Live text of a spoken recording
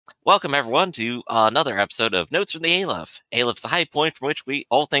Welcome everyone to another episode of Notes from the Aleph. Aleph's a high point from which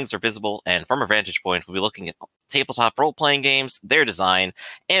all things are visible, and from our vantage point, we'll be looking at tabletop role-playing games, their design,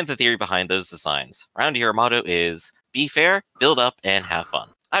 and the theory behind those designs. Around here, our motto is be fair, build up, and have fun.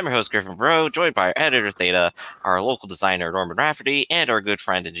 I'm your host, Griffin Burrow, joined by our editor, Theta, our local designer, Norman Rafferty, and our good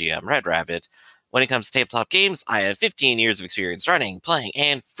friend and GM, Red Rabbit. When it comes to tabletop games, I have 15 years of experience running, playing,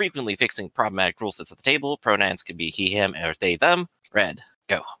 and frequently fixing problematic rule sets at the table. Pronouns can be he, him, or they, them. Red,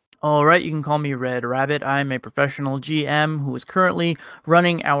 go. All right, you can call me Red Rabbit. I'm a professional GM who is currently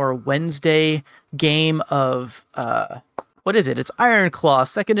running our Wednesday game of what is it? It's Iron Claw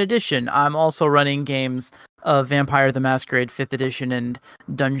 2nd edition. I'm also running games of Vampire the Masquerade 5th edition and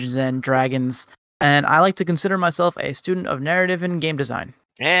Dungeons and Dragons, and I like to consider myself a student of narrative and game design.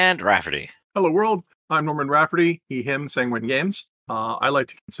 And Rafferty. Hello world, I'm Norman Rafferty, he, him, Sanguine Games. I like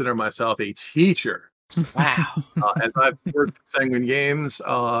to consider myself a teacher. Wow. As I've worked with Sanguine Games,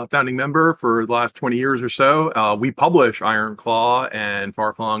 founding member for the last 20 years or so, we publish Iron Claw and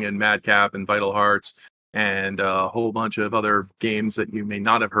Farflung and Madcap and Vital Hearts and a whole bunch of other games that you may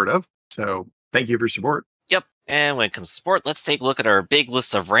not have heard of. So thank you for your support. Yep. And when it comes to sport, let's take a look at our big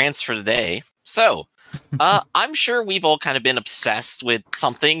list of rants for today. So, I'm sure we've all kind of been obsessed with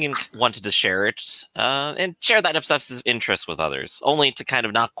something and wanted to share it, and share that obsessive interest with others, only to kind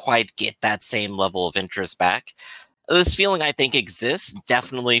of not quite get that same level of interest back. This feeling, I think, exists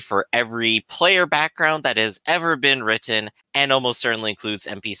definitely for every player background that has ever been written, and almost certainly includes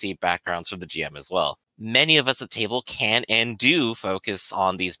NPC backgrounds for the GM as well. Many of us at the table can and do focus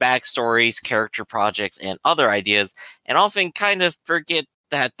on these backstories, character projects, and other ideas, and often kind of forget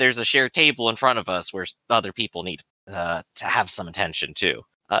that there's a shared table in front of us where other people need to have some attention too.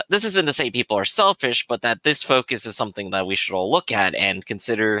 This isn't to say people are selfish, but that this focus is something that we should all look at and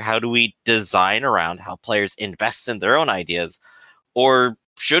consider. How do we design around how players invest in their own ideas? Or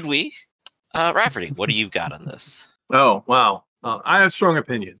should we? Rafferty, what do you got on this? Oh, wow. I have strong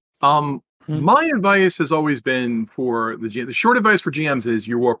opinions. My advice has always been for the GM. The short advice for GMs is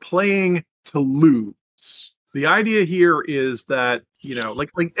you are playing to lose. The idea here is that,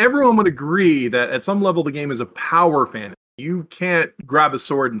 like everyone would agree that at some level the game is a power fantasy. You can't grab a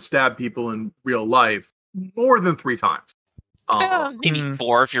sword and stab people in real life more than 3 times. Maybe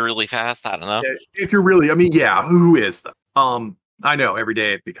 4 if you're really fast. I don't know. If you're really, who is that? I know every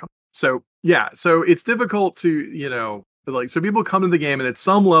day it becomes so. Yeah, so it's difficult to, so people come to the game and at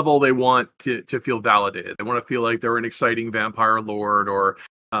some level they want to feel validated. They want to feel like they're an exciting vampire lord or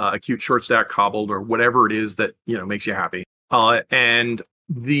a cute short stack cobbled or whatever it is that makes you happy. And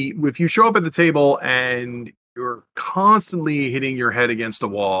if you show up at the table and you're constantly hitting your head against a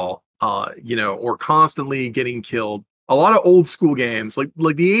wall, or constantly getting killed. A lot of old school games, like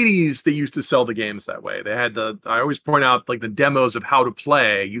the 80s, they used to sell the games that way. They had I always point out the demos of how to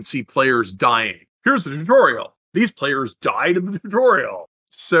play. You'd see players dying. Here's the tutorial. These players died in the tutorial.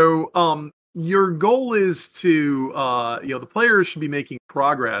 So, your goal is to, the players should be making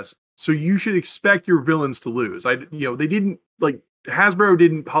progress. So you should expect your villains to lose. They didn't Hasbro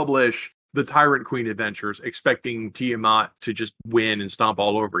didn't publish the Tyrant Queen Adventures expecting Tiamat to just win and stomp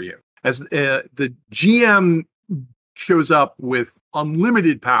all over you. As the GM shows up with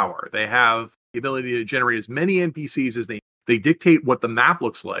unlimited power, they have the ability to generate as many NPCs as they dictate what the map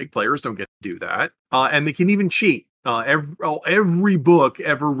looks like. Players don't get to do that, and they can even cheat. Every book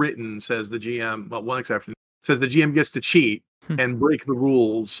ever written says the GM. Well, one exception says the GM gets to cheat and break the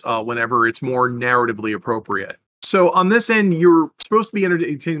rules whenever it's more narratively appropriate. So on this end, you're supposed to be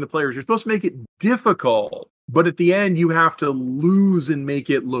entertaining the players. You're supposed to make it difficult, but at the end, you have to lose and make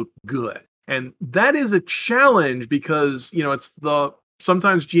it look good. And that is a challenge because,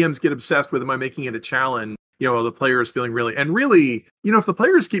 sometimes GMs get obsessed with, am I making it a challenge? The players feeling really, if the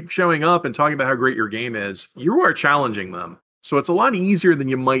players keep showing up and talking about how great your game is, you are challenging them. So it's a lot easier than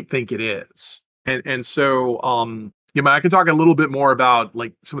you might think it is. And so, I can talk a little bit more about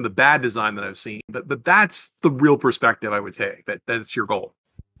some of the bad design that I've seen, but that's the real perspective I would take. That's your goal.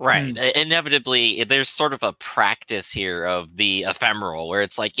 Right. Inevitably, there's sort of a practice here of the ephemeral where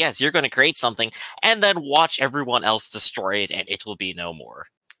it's yes, you're going to create something and then watch everyone else destroy it and it will be no more.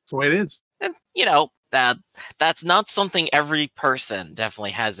 That's the way it is. And, that's not something every person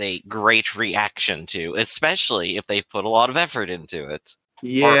definitely has a great reaction to, especially if they've put a lot of effort into it.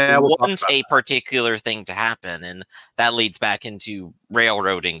 Yeah, or want a particular thing to happen, and that leads back into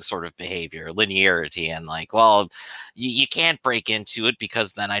railroading sort of behavior, linearity, and you can't break into it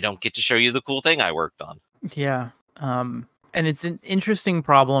because then I don't get to show you the cool thing I worked on. Yeah. And it's an interesting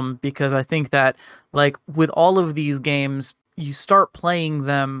problem because I think that with all of these games, you start playing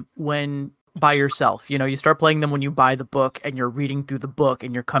them when by yourself. You know, you start playing them when you buy the book and you're reading through the book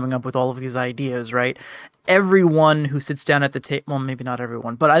and you're coming up with all of these ideas, right? Everyone who sits down at the table, well, maybe not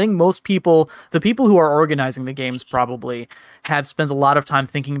everyone, but I think most people, the people who are organizing the games probably have spent a lot of time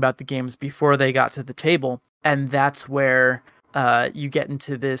thinking about the games before they got to the table. And that's where you get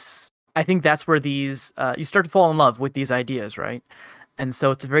into this. I think that's where these, you start to fall in love with these ideas, right? And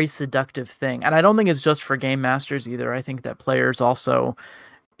so it's a very seductive thing. And I don't think it's just for game masters either. I think that players also,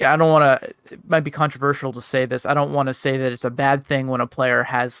 yeah, I don't want to, it might be controversial to say this. I don't want to say that it's a bad thing when a player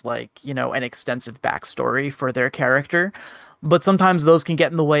has, like, you know, an extensive backstory for their character, but sometimes those can get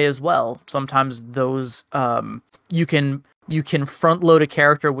in the way as well. Sometimes those, you can front load a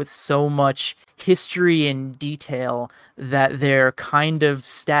character with so much history and detail that they're kind of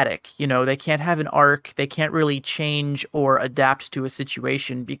static. You know, they can't have an arc, they can't really change or adapt to a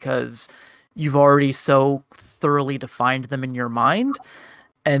situation because you've already so thoroughly defined them in your mind.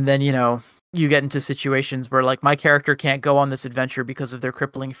 And then, you know, you get into situations where, like, my character can't go on this adventure because of their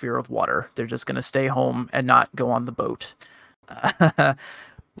crippling fear of water. They're just going to stay home and not go on the boat.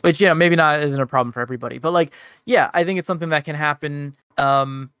 Which, yeah, maybe not isn't a problem for everybody. But, like, yeah, I think it's something that can happen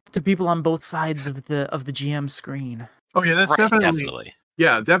to people on both sides of the GM screen. Oh yeah, that's Right, definitely.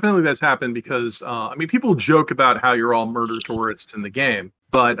 Yeah, definitely that's happened because I mean, people joke about how you're all murder tourists in the game,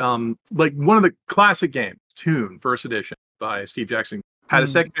 but like one of the classic games, Toon First Edition by Steve Jackson, had a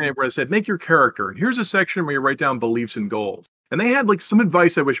section in it where it said, "Make your character," and here's a section where you write down beliefs and goals. And they had like some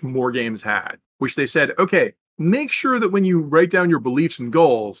advice I wish more games had, which they said, "Okay, make sure that when you write down your beliefs and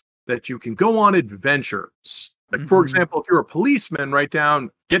goals, that you can go on adventures." Like, for example, if you're a policeman, write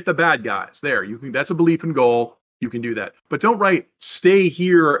down, get the bad guys. There, you can. That's a belief and goal. You can do that. But don't write, stay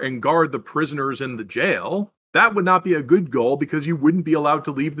here and guard the prisoners in the jail. That would not be a good goal because you wouldn't be allowed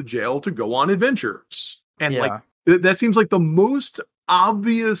to leave the jail to go on adventures. And like, that seems like the most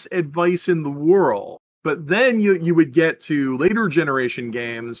obvious advice in the world. But then you would get to later generation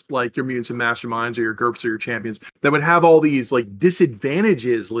games like your Mutants and Masterminds or your GURPS or your Champions that would have all these like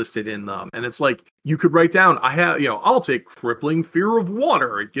disadvantages listed in them. And it's like, you could write down, I'll take crippling fear of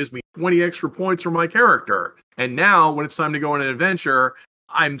water. It gives me 20 extra points for my character. And now when it's time to go on an adventure,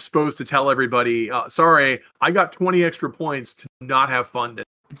 I'm supposed to tell everybody, sorry, I got 20 extra points to not have fun today.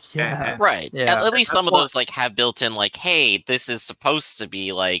 Yeah. Right. Yeah. At least some of those like have built in like, hey, this is supposed to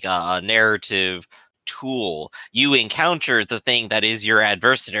be like a narrative tool. You encounter the thing that is your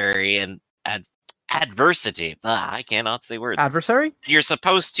adversary and adversity. I cannot say words. Adversary? You're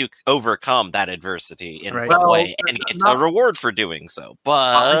supposed to overcome that adversity in Right. some way and get a reward for doing so.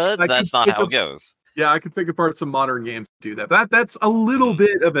 But that's not how it goes. Yeah, I could pick apart some modern games to do that. That's a little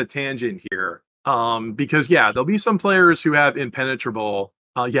bit of a tangent here. Because there'll be some players who have impenetrable.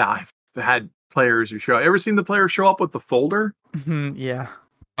 I've had players who show. Ever seen the player show up with the folder? Yeah.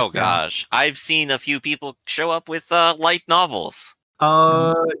 Oh gosh, I've seen a few people show up with light novels.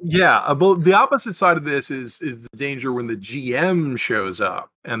 But the opposite side of this is the danger when the GM shows up,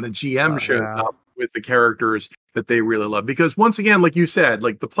 and the GM shows up with the characters that they really love. Because once again, like you said,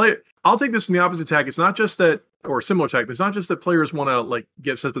 like the player, I'll take this from the opposite tack. It's not just that, or similar tack. It's not just that players want to like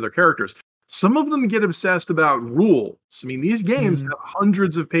get obsessed with their characters. Some of them get obsessed about rules. I mean, these games have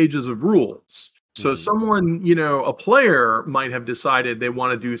hundreds of pages of rules. So someone, a player might have decided they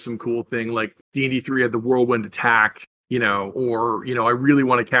want to do some cool thing like D&D 3 had the whirlwind attack, or, I really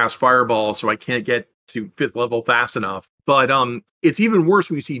want to cast fireball so I can't get to 5th level fast enough. But it's even worse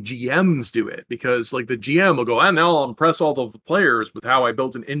when you see GMs do it, because like the GM will go, and now I'll impress all of the players with how I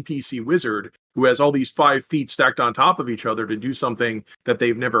built an NPC wizard who has all these 5 feet stacked on top of each other to do something that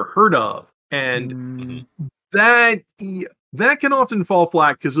they've never heard of. And that can often fall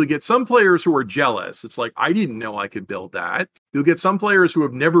flat because you'll get some players who are jealous. It's like, I didn't know I could build that. You'll get some players who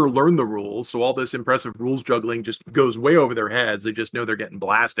have never learned the rules, so all this impressive rules juggling just goes way over their heads. They just know they're getting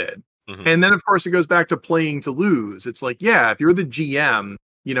blasted. And then, of course, it goes back to playing to lose. It's like, if you're the GM,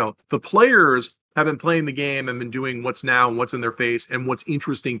 the players have been playing the game and been doing what's now and what's in their face and what's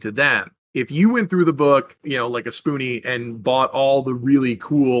interesting to them. If you went through the book, like a Spoonie and bought all the really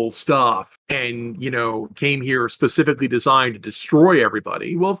cool stuff and, came here specifically designed to destroy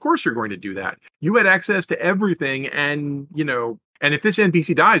everybody, well, of course you're going to do that. You had access to everything and, and if this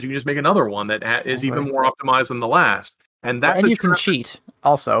NPC dies, you can just make another one that is even more optimized than the last. And that's you can cheat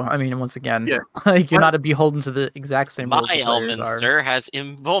also. I mean, once again, like you're not beholden to the exact same rules. My Elminster has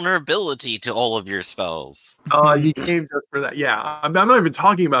invulnerability to all of your spells. You came just for that. Yeah, I'm not even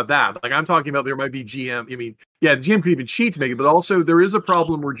talking about that. Like, I'm talking about there might be GM. I mean, the GM could even cheat to make it, but also there is a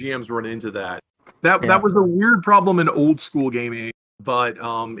problem where GMs run into that. That was a weird problem in old school gaming, but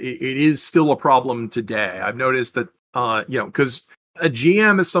it is still a problem today. I've noticed that because A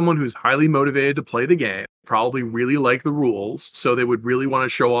GM is someone who's highly motivated to play the game, probably really like the rules, so they would really want to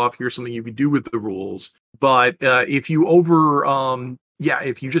show off, here's something you could do with the rules. But if you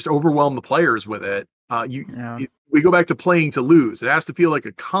if you just overwhelm the players with it, we go back to playing to lose. It has to feel like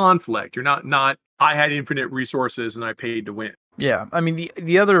a conflict. You're not I had infinite resources and I paid to win. Yeah, I mean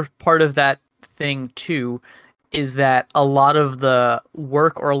the other part of that thing too is that a lot of the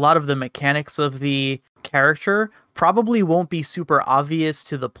work or a lot of the mechanics of the character probably won't be super obvious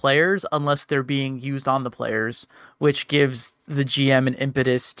to the players unless they're being used on the players, which gives the GM an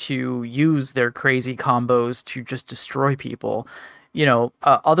impetus to use their crazy combos to just destroy people.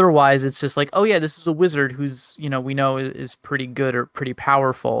 Otherwise it's just like, oh yeah, this is a wizard who's, we know is pretty good or pretty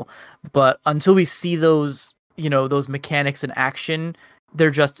powerful, but until we see those, those mechanics in action,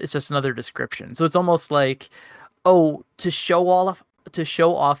 it's just another description. So it's almost like, oh, to show off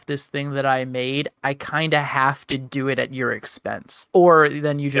this thing that I made, I kind of have to do it at your expense. Or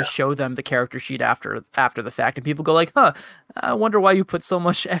then you just show them the character sheet after the fact, and people go like, huh, I wonder why you put so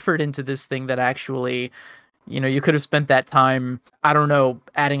much effort into this thing that actually, you could have spent that time, I don't know,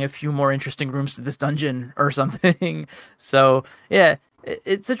 adding a few more interesting rooms to this dungeon or something. So yeah,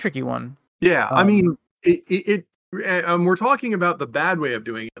 it's a tricky one. Yeah, I mean, we're talking about the bad way of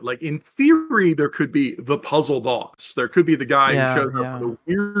doing it. Like in theory, there could be the puzzle boss. There could be the guy who shows up with a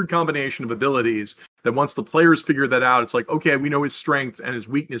weird combination of abilities that once the players figure that out, it's like, okay, we know his strengths and his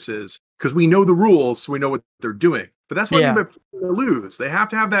weaknesses because we know the rules, so we know what they're doing. But that's why you lose. They have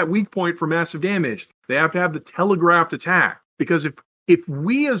to have that weak point for massive damage. They have to have the telegraphed attack. Because if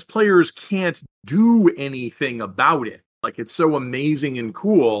we as players can't do anything about it, like it's so amazing and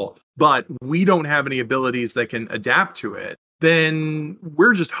cool, but we don't have any abilities that can adapt to it, then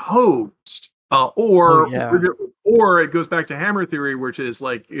we're just hosed. Or it goes back to hammer theory, which is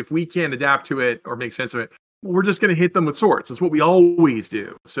like, if we can't adapt to it or make sense of it, we're just going to hit them with swords. That's what we always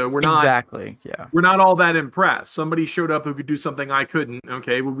do. So we're not all that impressed. Somebody showed up who could do something I couldn't.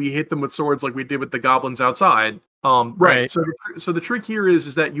 Okay, well, we hit them with swords like we did with the goblins outside. Right. So the trick here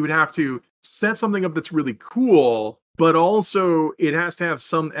is that you would have to set something up that's really cool, but also it has to have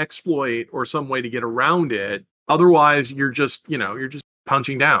some exploit or some way to get around it. Otherwise, you're just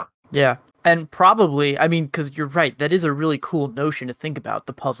punching down. Yeah. And probably, I mean, because you're right, that is a really cool notion to think about,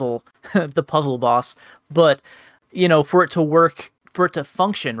 the puzzle, the puzzle boss. But, for it to work, for it to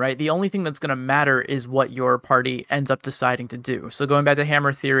function, right, the only thing that's going to matter is what your party ends up deciding to do. So going back to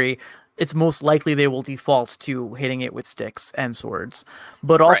hammer theory, it's most likely they will default to hitting it with sticks and swords.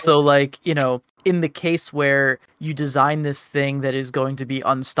 But also, in the case where you design this thing that is going to be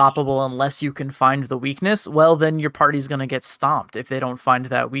unstoppable unless you can find the weakness, well, then your party's going to get stomped if they don't find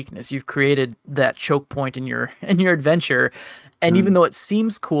that weakness. You've created that choke point in your adventure. And even though it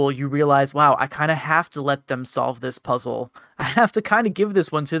seems cool, you realize, wow, I kind of have to let them solve this puzzle. I have to kind of give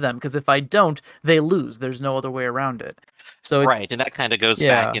this one to them, because if I don't, they lose. There's no other way around it. So and that kind of goes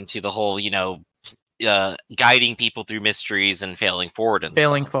back into the whole, guiding people through mysteries and failing forward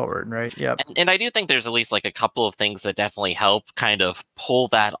right? Yep. And I do think there's at least like a couple of things that definitely help kind of pull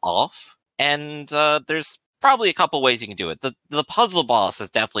that off. And there's probably a couple ways you can do it. The puzzle boss has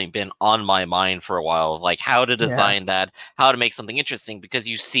definitely been on my mind for a while, like how to design that, how to make something interesting, because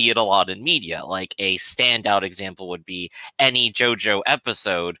you see it a lot in media. Like a standout example would be any JoJo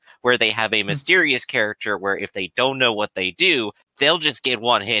episode where they have a mysterious character where if they don't know what they do, they'll just get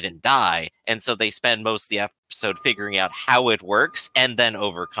one hit and die. And so they spend most of the episode figuring out how it works and then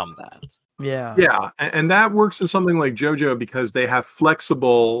overcome that. Yeah. And that works in something like JoJo because they have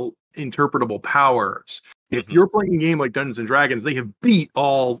flexible interpretable powers. If you're playing a game like Dungeons and Dragons, they have beat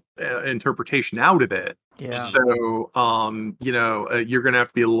all interpretation out of it. Yeah. So, you're going to have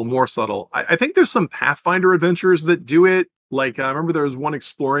to be a little more subtle. I think there's some Pathfinder adventures that do it. Like, I remember there was one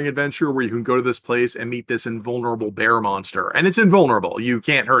exploring adventure where you can go to this place and meet this invulnerable bear monster. And it's invulnerable. You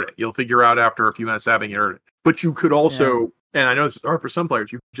can't hurt it. You'll figure out after a few minutes having it hurt it. But you could also, and I know this is hard for some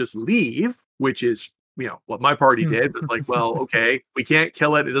players, you just leave, which is, what my party did. It's like, well, okay, we can't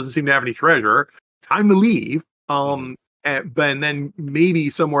kill it. It doesn't seem to have any treasure. Time to leave. And then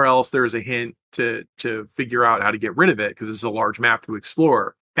maybe somewhere else there's a hint to figure out how to get rid of it, because it's a large map to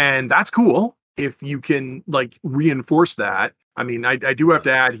explore. And that's cool if you can reinforce that. I mean, I do have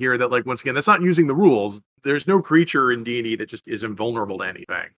to add here that once again, that's not using the rules. There's no creature in D&D that just is invulnerable to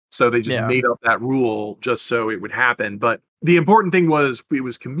anything. So they just made up that rule just so it would happen. But the important thing was it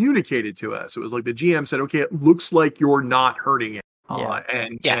was communicated to us. It was like the GM said, okay, it looks like you're not hurting it.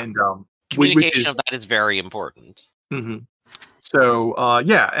 Communication of that is very important. Mm-hmm. So,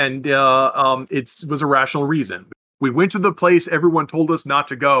 it was a rational reason. We went to the place everyone told us not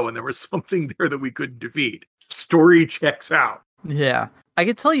to go, and there was something there that we couldn't defeat. Story checks out. Yeah, I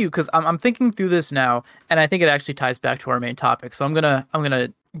could tell you because I'm thinking through this now, and I think it actually ties back to our main topic. So I'm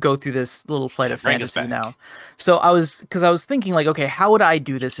gonna go through this little flight Yeah, of bring us fantasy back. now. So I was thinking like, okay, how would I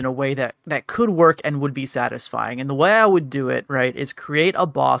do this in a way that could work and would be satisfying? And the way I would do it, right, is create a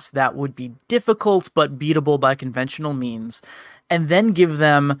boss that would be difficult but beatable by conventional means, and then give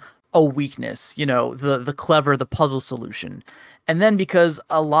them a weakness, the clever, the puzzle solution. And then because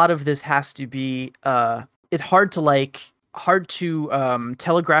a lot of this has to be it's hard to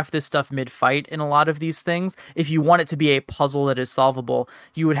telegraph this stuff mid-fight in a lot of these things. If you want it to be a puzzle that is solvable,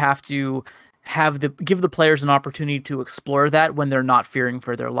 you would have to give the players an opportunity to explore that when they're not fearing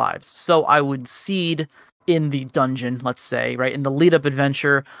for their lives. So I would seed in the dungeon, let's say, right? In the lead up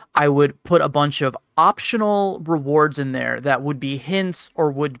adventure, I would put a bunch of optional rewards in there that would be hints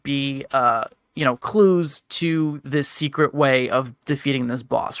or would be clues to this secret way of defeating this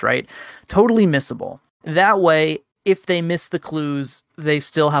boss, right? Totally missable. That way, if they miss the clues, they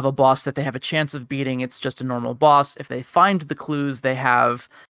still have a boss that they have a chance of beating. It's just a normal boss. If they find the clues, they have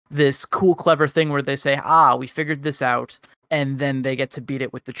this cool, clever thing where they say, we figured this out. And then they get to beat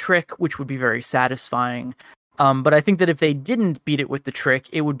it with the trick, which would be very satisfying. But I think that if they didn't beat it with the trick,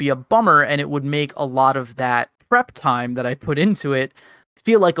 it would be a bummer and it would make a lot of that prep time that I put into it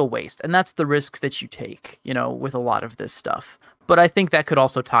feel like a waste. And that's the risks that you take, with a lot of this stuff. But I think that could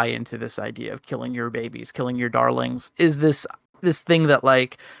also tie into this idea of killing your babies, killing your darlings. Is this thing that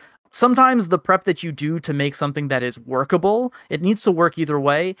like sometimes the prep that you do to make something that is workable, it needs to work either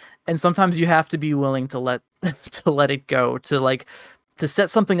way, and sometimes you have to be willing to let to let it go, to set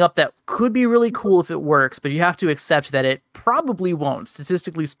something up that could be really cool if it works, but you have to accept that it probably won't.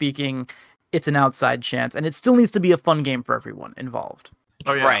 Statistically speaking, it's an outside chance, and it still needs to be a fun game for everyone involved.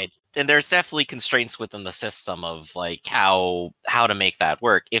 Oh yeah. Right. And there's definitely constraints within the system of like how to make that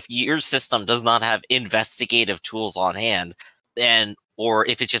work. If your system does not have investigative tools on hand, and or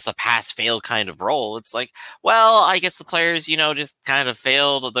if it's just a pass fail kind of roll, it's like, well, I guess the players, just kind of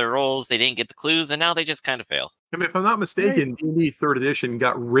failed their rolls. They didn't get the clues, and now they just kind of fail. I mean, if I'm not mistaken, D&D Third Edition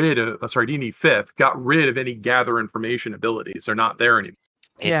got rid of, D&D Fifth got rid of any gather information abilities. They're not there anymore.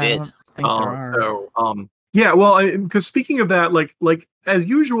 It I did. don't think there are. So, yeah. Well, because speaking of that, like as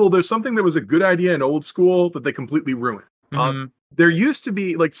usual, there's something that was a good idea in old school that they completely ruined. There used to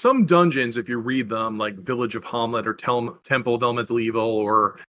be like some dungeons, if you read them, like Village of Hamlet or Temple of Elemental Evil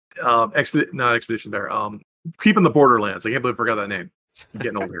or not Expedition Bear, Keeping the Borderlands. I can't believe I forgot that name. I'm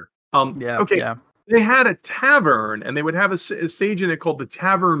getting old here. Okay. Yeah. They had a tavern, and they would have a stage in it called the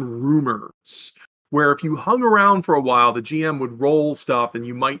Tavern Rumors, where if you hung around for a while, the GM would roll stuff, and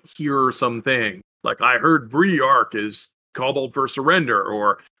you might hear something like, "I heard Briark is cobbled for surrender,"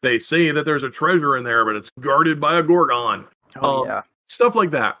 or "They say that there's a treasure in there, but it's guarded by a Gorgon." Yeah. Stuff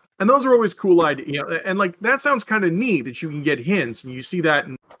like that. And those are always cool ideas. And like that sounds kind of neat that you can get hints, and you see that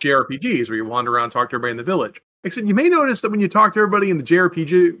in JRPGs where you wander around and talk to everybody in the village. Except you may notice that when you talk to everybody in the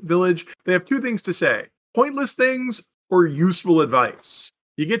JRPG village, they have two things to say: pointless things or useful advice.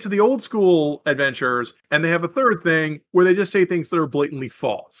 You get to the old school adventures, and they have a third thing where they just say things that are blatantly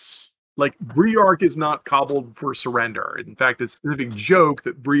false. Like Briark is not cobbled for surrender. In fact, it's a specific joke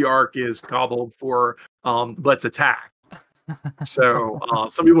that Briark is cobbled for let's attack. So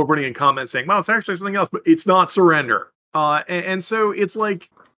some people are putting in comments saying, well, it's actually something else, but it's not surrender. And so it's like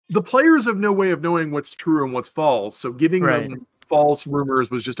the players have no way of knowing what's true and what's false. So giving them false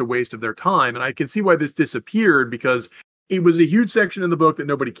rumors was just a waste of their time. And I can see why this disappeared, because it was a huge section in the book that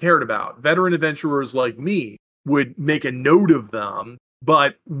nobody cared about. Veteran adventurers like me would make a note of them,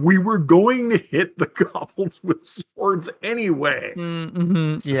 but we were going to hit the goblins with swords anyway.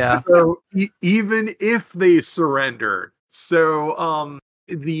 Yeah. So even if they surrendered. So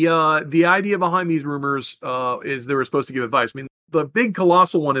the idea behind these rumors is they were supposed to give advice. I mean, the big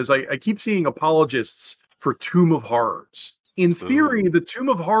colossal one is I keep seeing apologists for Tomb of Horrors. In theory, the Tomb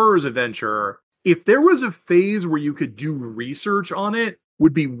of Horrors adventure, if there was a phase where you could do research on it,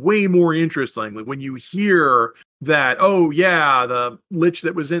 would be way more interesting. Like when you hear that, oh yeah, the lich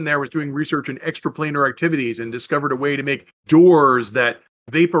that was in there was doing research in extraplanar activities and discovered a way to make doors that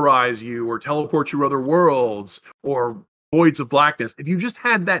vaporize you or teleport you to other worlds or voids of blackness. If you just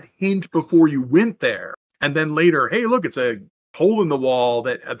had that hint before you went there, and then later, hey, look, it's a hole in the wall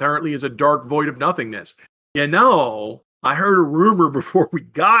that apparently is a dark void of nothingness. I heard a rumor before we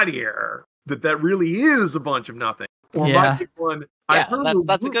got here that really is a bunch of nothing. Or my big one,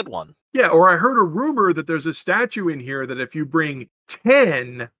 that's a good one. Yeah, or I heard a rumor that there's a statue in here that if you bring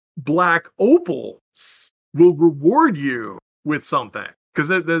 10 black opals, will reward you with something. Because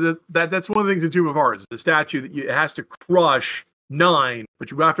that's one of the things in Tomb of Horrors. The statue that it has to crush 9,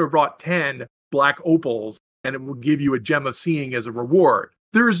 but you have to have brought 10 black opals. and it will give you a gem of seeing as a reward.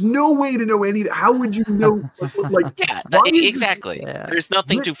 There's no way to know any. How would you know? Yeah, why is this- exactly. Yeah. There's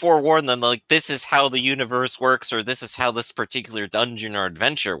nothing to forewarn them. Like, this is how the universe works, or this is how this particular dungeon or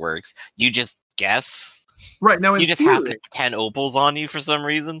adventure works. You just guess. right now in You just theory, happen to get 10 opals on you for some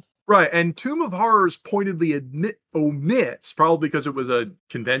reason. right, and Tomb of Horrors pointedly omits, probably because it was a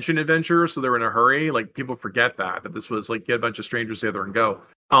convention adventure, so they're in a hurry. Like, people forget that this was like get a bunch of strangers together and go.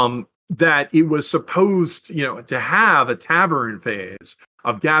 That it was supposed, to have a tavern phase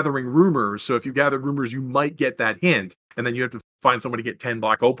of gathering rumors. So if you gather rumors, you might get that hint, and then you have to find someone to get 10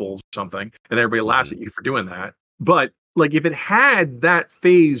 black opals or something, and everybody laughs at you for doing that. But like, if it had that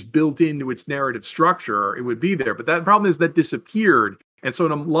phase built into its narrative structure, it would be there. But that problem is that disappeared. And so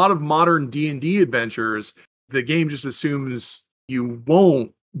in a lot of modern D&D adventures, the game just assumes you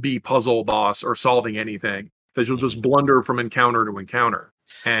won't be puzzle boss or solving anything, that you'll just blunder from encounter to encounter.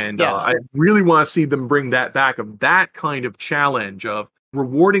 And I really want to see them bring that back, of that kind of challenge of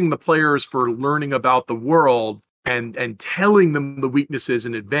rewarding the players for learning about the world and telling them the weaknesses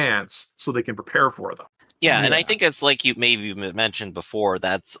in advance so they can prepare for them. Yeah, and I think it's like you maybe mentioned before,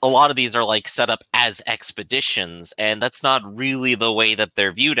 that's a lot of these are like set up as expeditions, and that's not really the way that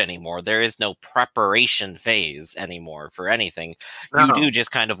they're viewed anymore. There is no preparation phase anymore for anything. No. You do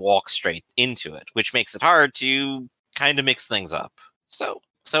just kind of walk straight into it, which makes it hard to kind of mix things up.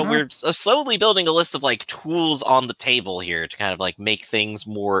 So we're slowly building a list of like tools on the table here to kind of like make things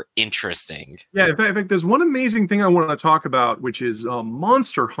more interesting. Yeah, in fact, there's one amazing thing I want to talk about, which is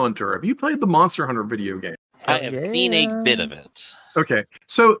Monster Hunter. Have you played the Monster Hunter video game? I have seen a bit of it. Okay,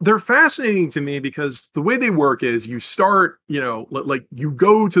 so they're fascinating to me because the way they work is you start, like you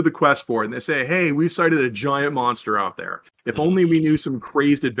go to the quest board and they say, hey, we've sighted a giant monster out there. If only we knew some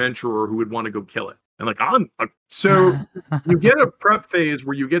crazed adventurer who would want to go kill it. And like, so you get a prep phase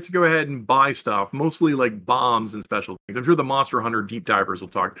where you get to go ahead and buy stuff, mostly like bombs and special things. I'm sure the Monster Hunter deep divers will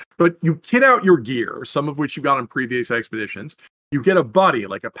talk, but you kit out your gear, some of which you got on previous expeditions. You get a buddy,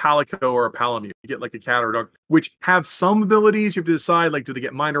 like a palico or a palamute. You get like a cat or a dog, which have some abilities. You have to decide, like, do they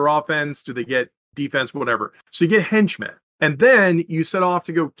get minor offense? Do they get defense? Whatever. So you get henchmen. And then you set off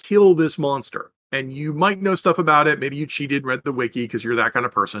to go kill this monster. And you might know stuff about it. Maybe you cheated, read the wiki because you're that kind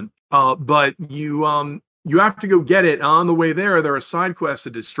of person. But you have to go get it. On the way there are side quests to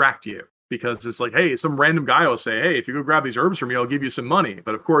distract you. Because it's like, hey, some random guy will say, hey, if you go grab these herbs for me, I'll give you some money.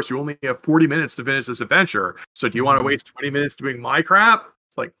 But of course, you only have 40 minutes to finish this adventure. So do you want to waste 20 minutes doing my crap?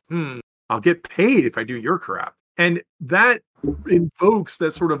 It's like, I'll get paid if I do your crap. And that invokes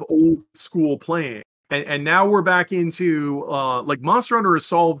that sort of old school playing. And now we're back into, like, Monster Hunter has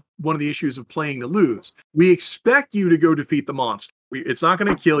solved one of the issues of playing to lose. We expect you to go defeat the monster. It's not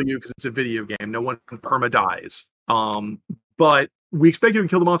going to kill you because it's a video game. No one perma-dies. But we expect you to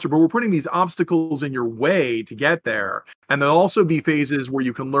kill the monster, but we're putting these obstacles in your way to get there. And there'll also be phases where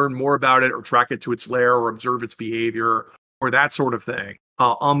you can learn more about it or track it to its lair or observe its behavior or that sort of thing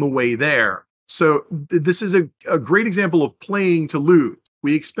on the way there. So this is a great example of playing to lose.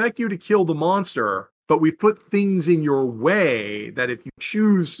 We expect you to kill the monster, but we've put things in your way that if you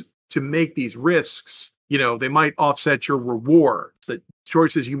choose to make these risks, they might offset your rewards. That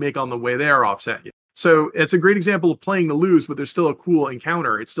choices you make on the way there offset you. So it's a great example of playing to lose, but there's still a cool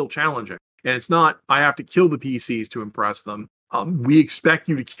encounter. It's still challenging. And it's not, I have to kill the PCs to impress them. We expect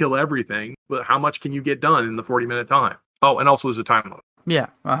you to kill everything, but how much can you get done in the 40-minute time? Oh, and also there's a time limit. Yeah.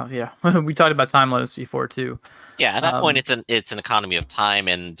 Yeah. We talked about time limits before too. Yeah, at that point, it's an economy of time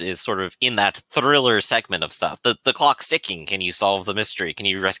and is sort of in that thriller segment of stuff. The clock's ticking. Can you solve the mystery? Can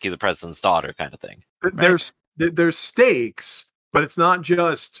you rescue the president's daughter? Kind of thing. There's stakes, but it's not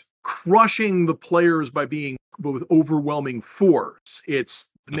just crushing the players by being with overwhelming force. It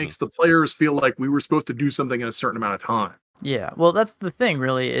makes the players feel like we were supposed to do something in a certain amount of time. Yeah, well, that's the thing,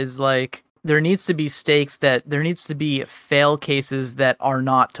 really, is like there needs to be stakes, that there needs to be fail cases that are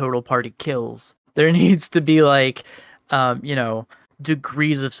not total party kills. There needs to be like,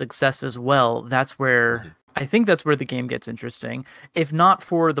 degrees of success as well. I think that's where the game gets interesting. If not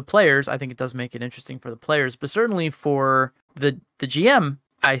for the players, I think it does make it interesting for the players, but certainly for the GM,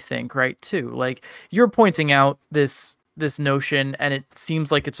 I think, right, too. Like, you're pointing out this notion, and it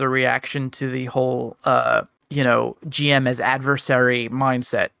seems like it's a reaction to the whole, GM as adversary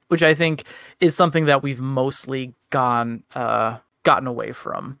mindset, which I think is something that we've mostly gotten away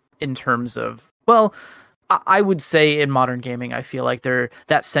from in terms of, well, I would say in modern gaming, I feel like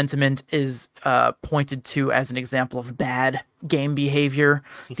that sentiment is pointed to as an example of bad game behavior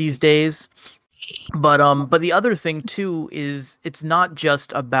these days. But the other thing too is it's not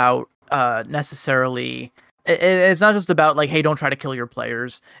just about necessarily It's not just about like, hey, don't try to kill your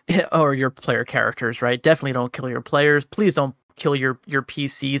players or your player characters, right? Definitely don't kill your players. Please don't kill your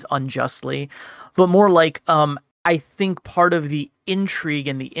PCs unjustly, but more like, I think part of the intrigue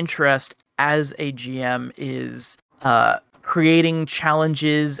and the interest as a GM is creating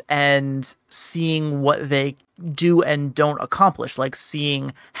challenges and seeing what they do and don't accomplish, like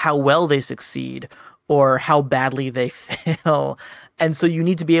seeing how well they succeed or how badly they fail. And so you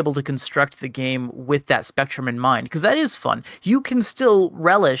need to be able to construct the game with that spectrum in mind, because that is fun. You can still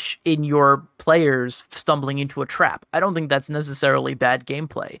relish in your players stumbling into a trap. I don't think that's necessarily bad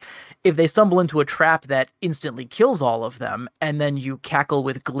gameplay. If they stumble into a trap that instantly kills all of them, and then you cackle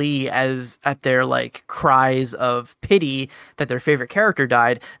with glee as at their like cries of pity that their favorite character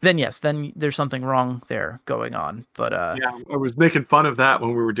died, then yes, then there's something wrong there going on. But Yeah, I was making fun of that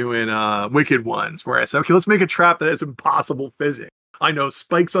when we were doing Wicked Ones, where I said, okay, let's make a trap that has impossible physics. I know,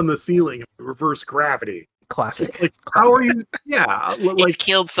 spikes on the ceiling, reverse gravity. classic. Like, how are you? Yeah, It like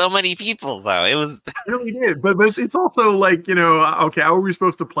killed so many people, though. It was it really did. But it's also like, okay, how are we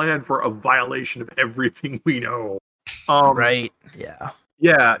supposed to plan for a violation of everything we know? Right. Yeah.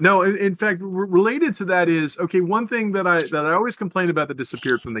 Yeah, no. In fact, related to that is, okay, one thing that I always complained about that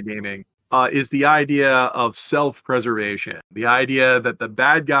disappeared from the gaming is the idea of self-preservation. The idea that the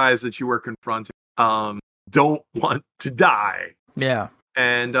bad guys that you are confronting don't want to die. Yeah.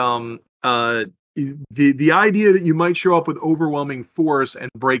 And the idea that you might show up with overwhelming force and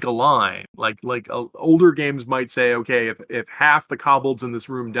break a line, like older games might say, okay, if half the kobolds in this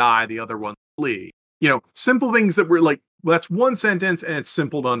room die, the other one flee. Simple things that were like, well, that's one sentence and it's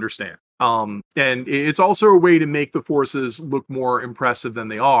simple to understand. And it's also a way to make the forces look more impressive than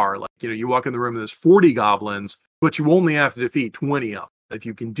they are. Like, you walk in the room and there's 40 goblins, but you only have to defeat 20 of them. If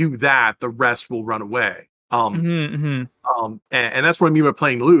you can do that, the rest will run away. And that's what I mean by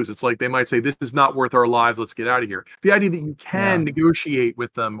playing to lose. It's like they might say, this is not worth our lives. Let's get out of here. The idea that you can negotiate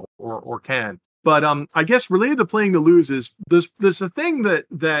with them or can. But I guess related to playing to lose is there's a thing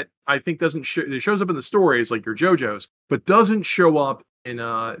that I think doesn't it shows up in the stories like your JoJo's, but doesn't show up in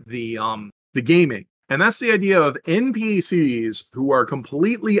the gaming. And that's the idea of NPCs who are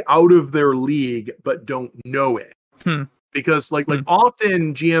completely out of their league but don't know it. Because like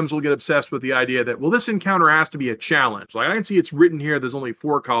often GMs will get obsessed with the idea that, well, this encounter has to be a challenge. Like I can see it's written here, there's only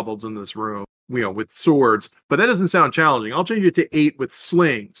 4 kobolds in this room, with swords, but that doesn't sound challenging. I'll change it to 8 with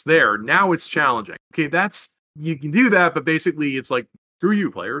slings. There, now it's challenging. Okay, you can do that, but basically it's like, screw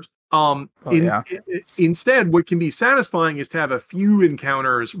you, players. Instead, what can be satisfying is to have a few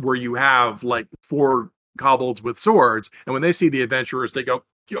encounters where you have like 4 kobolds with swords, and when they see the adventurers, they go,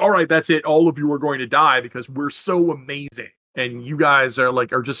 all right, that's it. All of you are going to die because we're so amazing. And you guys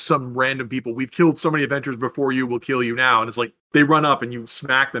are just some random people. We've killed so many adventurers before you. We'll kill you now. And it's like they run up and you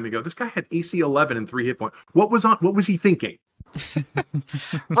smack them and go, this guy had AC 11 and 3 hit points. What was he thinking?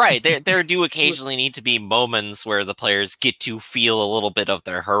 Right. There do occasionally need to be moments where the players get to feel a little bit of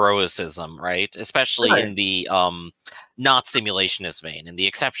their heroicism, right? Especially in the not simulationist vein, in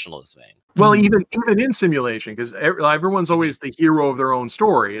the exceptionalist vein. Well, even in simulation, because everyone's always the hero of their own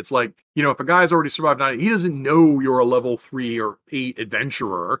story. It's like, if a guy's already survived, he doesn't know you're a level 3 or 8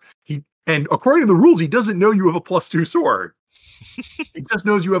 adventurer. And according to the rules, he doesn't know you have a +2 sword. He just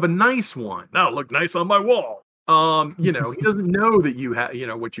knows you have a nice one. That'll look nice on my wall. He doesn't know that you have,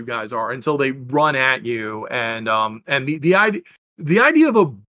 what you guys are until they run at you. And the idea of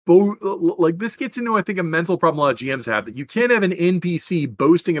a like this gets into, I think, a mental problem a lot of GMs have, that you can't have an NPC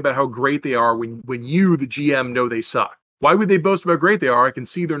boasting about how great they are when you, the GM, know they suck. Why would they boast about how great they are? I can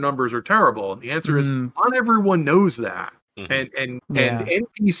see their numbers are terrible. And the answer is, not everyone knows that. And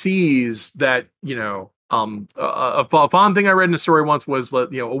NPCs that, a fun thing I read in a story once was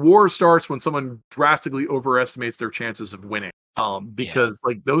that, a war starts when someone drastically overestimates their chances of winning. Because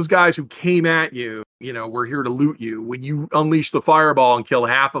like those guys who came at you, we're here to loot you. When you unleash the fireball and kill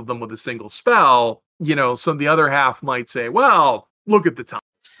half of them with a single spell, some of the other half might say, well, look at the time.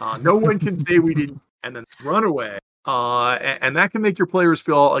 No one can say we didn't, and then run away. And that can make your players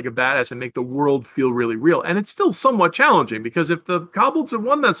feel like a badass and make the world feel really real. And it's still somewhat challenging, because if the kobolds had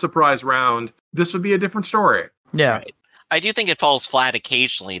won that surprise round, this would be a different story. Yeah. Right. I do think it falls flat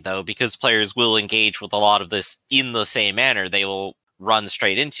occasionally, though, because players will engage with a lot of this in the same manner. They will run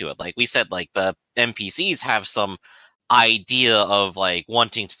straight into it. Like we said, like the NPCs have some idea of like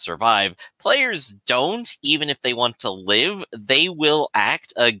wanting to survive. Players don't, even if they want to live, they will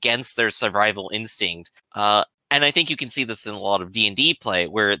act against their survival instinct. And I think you can see this in a lot of D&D play,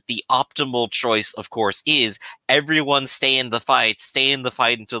 where the optimal choice, of course, is everyone stay in the fight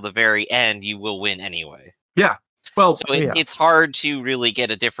until the very end. You will win anyway. Yeah. Well, so it's hard to really get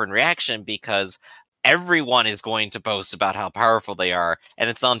a different reaction, because everyone is going to boast about how powerful they are, and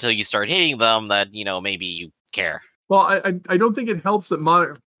it's not until you start hitting them that maybe you care. Well, I don't think it helps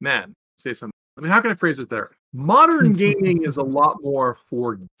that say something. I mean, how can I phrase it better? Modern gaming is a lot more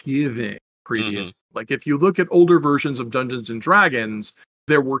forgiving. Previous, like if you look at older versions of Dungeons and Dragons,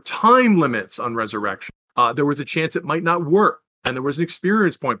 there were time limits on resurrection. There was a chance it might not work, and there was an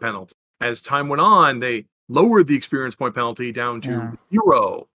experience point penalty. As time went on, they lowered the experience point penalty down to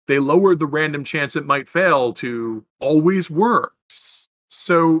 0. They lowered the random chance it might fail to always work.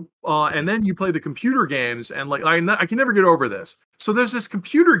 So, and then you play the computer games, and like I can never get over this. So there's this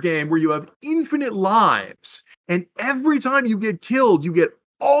computer game where you have infinite lives, and every time you get killed, you get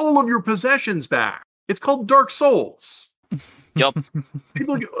all of your possessions back. It's called Dark Souls. Yep.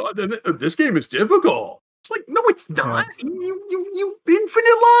 People get, this game is difficult. It's like, no, it's not. You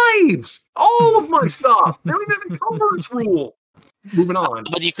infinite lives. All of my stuff. They don't even have a encumbrance rule. Moving on.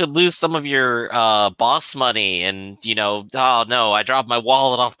 But you could lose some of your boss money, and oh no, I dropped my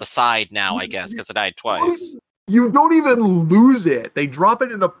wallet off the side now, I guess, because I died twice. You don't even lose it. They drop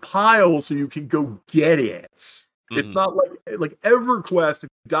it in a pile so you can go get it. It's not like EverQuest. If you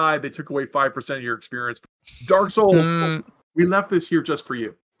died, they took away 5% of your experience. Dark Souls, we left this here just for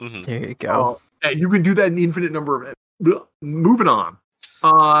you. There you go. And you can do that in infinite number of. Moving on.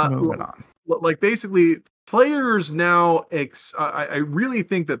 Like basically, players now. I really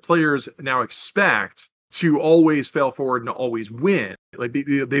think that players now expect to always fail forward and always win. Like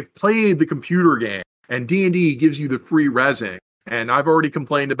they've played the computer game, and D&D gives you the free resin. And I've already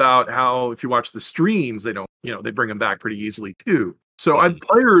complained about how if you watch the streams, they don't, they bring them back pretty easily too. So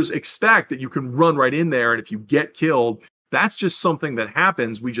players expect that you can run right in there, and if you get killed, that's just something that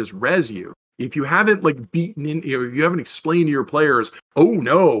happens. We just res you. If you haven't beaten in, if you haven't explained to your players, oh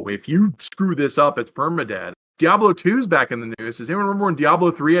no, if you screw this up, it's permadeath. Diablo 2's back in the news. Does anyone remember when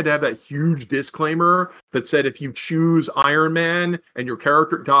Diablo 3 had to have that huge disclaimer that said if you choose Iron Man and your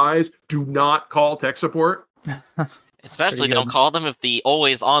character dies, do not call tech support? Especially don't call them if the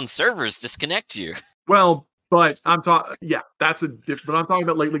always on servers disconnect you. Well, but I'm talking, that's but I'm talking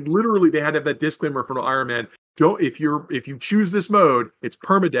about like literally they had to have that disclaimer from Iron Man. If you choose this mode, it's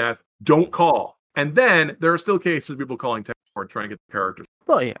permadeath. Don't call. And then there are still cases of people calling tech support trying to get the characters.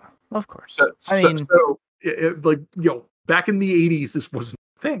 Well, yeah, of course. Back in the 80s, this wasn't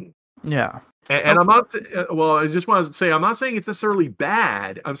a thing. Yeah. And I'm not. Well, I just want to say I'm not saying it's necessarily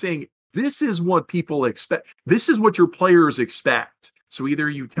bad. I'm saying this is what people expect. This is what your players expect. So either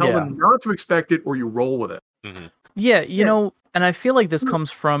you tell them not to expect it or you roll with it. Mm-hmm. Yeah, and I feel like this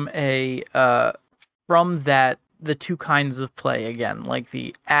comes from the two kinds of play again, like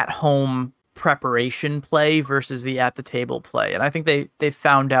the at-home preparation play versus the at-the-table play. And I think they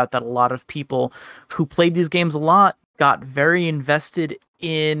found out that a lot of people who played these games a lot got very invested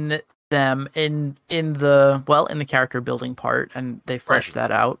in them in the character building part, and they fleshed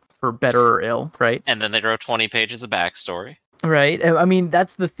that out for better or ill, right? And then they wrote 20 pages of backstory. Right. I mean,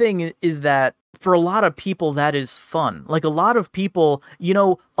 that's the thing, is that for a lot of people, that is fun. Like a lot of people,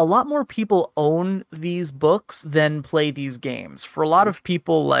 a lot more people own these books than play these games. For a lot of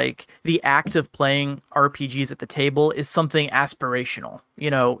people, like the act of playing RPGs at the table is something aspirational.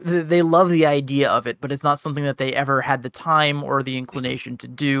 They love the idea of it, but it's not something that they ever had the time or the inclination to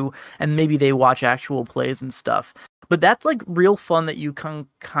do. And maybe they watch actual plays and stuff. But that's like real fun that you can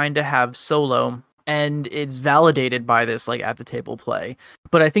kind of have solo. And it's validated by this like at the table play.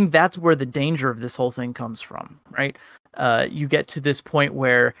 But I think that's where the danger of this whole thing comes from, right? You get to this point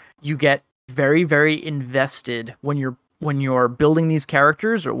where you get very, very invested when you're building these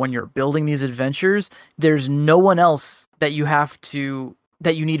characters or when you're building these adventures. There's no one else that you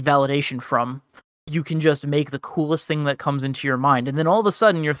need validation from. You can just make the coolest thing that comes into your mind. And then all of a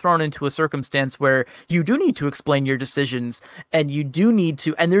sudden you're thrown into a circumstance where you do need to explain your decisions, and you do need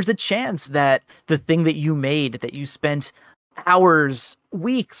to, and there's a chance that the thing that you made, that you spent hours,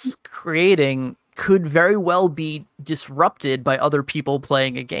 weeks creating, could very well be disrupted by other people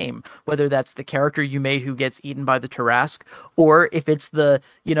playing a game, whether that's the character you made who gets eaten by the Tarrasque, or if it's the,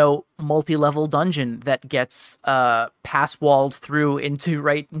 multi-level dungeon that gets pass-walled through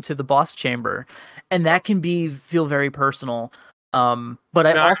right into the boss chamber. And that can feel very personal. But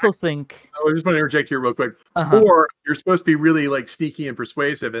I also think I just want to interject here real quick. Or you're supposed to be really like sneaky and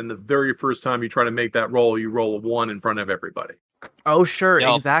persuasive, and the very first time you try to make that roll, you roll a 1 in front of everybody. Oh, sure,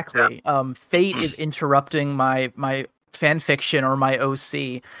 Yep. Exactly. Yeah. Fate is interrupting my fan fiction or my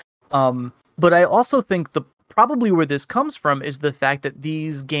OC. But I also think probably where this comes from is the fact that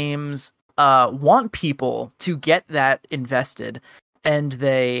these games want people to get that invested, and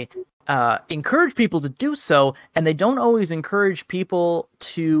they encourage people to do so, and they don't always encourage people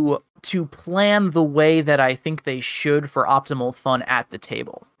to plan the way that I think they should for optimal fun at the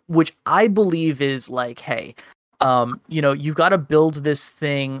table, which I believe is like, hey, you've got to build this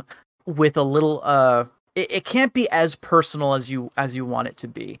thing with a little it can't be as personal as you want it to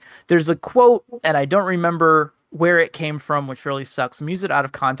be. There's a quote, and I don't remember where it came from, which really sucks. I'm using it out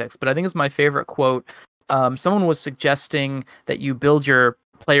of context, but I think it's my favorite quote. Someone was suggesting that you build your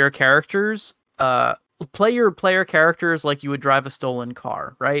player characters, play your player characters like you would drive a stolen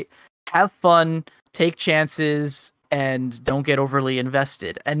car, right? Have fun, take chances, and don't get overly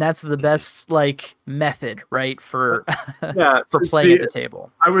invested. And that's the best method, right, for for playing at the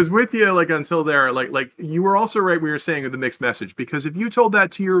table. I was with you until there. Like you were also right when you were saying the mixed message, because if you told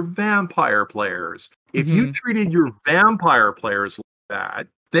that to your vampire players, if you treated your vampire players like that,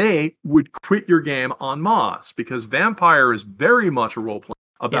 they would quit your game en masse, because vampire is very much a role play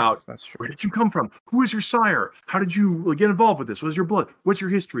about where did you come from? Who is your sire? How did you get involved with this? What is your blood? What's your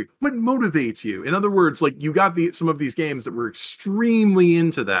history? What motivates you? In other words, you got some of these games that were extremely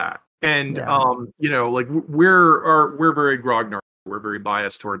into that. And we're very grognard. We're very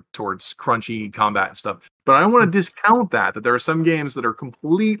biased towards crunchy combat and stuff. But I don't want to discount that there are some games that are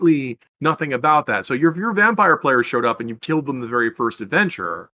completely nothing about that. So if your vampire player showed up and you killed them the very first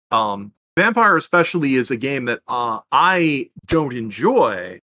adventure, Vampire especially is a game that I don't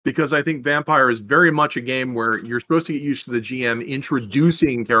enjoy, because I think Vampire is very much a game where you're supposed to get used to the GM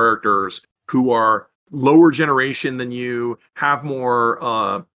introducing characters who are lower generation than you, have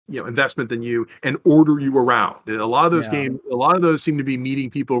more investment than you, and order you around. And a lot of those games, a lot of those seem to be meeting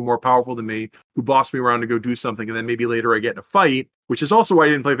people who are more powerful than me, who boss me around to go do something, and then maybe later I get in a fight, which is also why I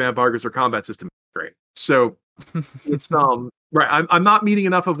didn't play Vampire, because their combat system is great. So it's right. I'm not meeting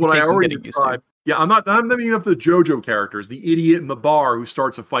enough of what I already described. Yeah, I'm not meeting enough of the JoJo characters, the idiot in the bar who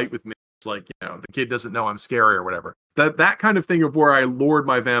starts a fight with me. It's like, the kid doesn't know I'm scary or whatever. That kind of thing of where I lord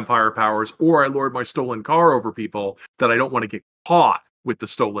my vampire powers or I lord my stolen car over people that I don't want to get caught with the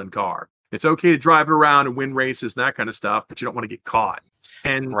stolen car. It's okay to drive it around and win races and that kind of stuff, but you don't want to get caught.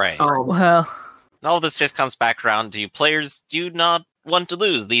 And right. Well, all this just comes back around to players do not want to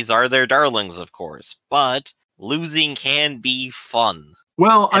lose. These are their darlings, of course, but losing can be fun.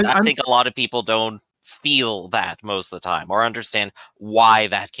 Well, and I think a lot of people don't feel that most of the time or understand why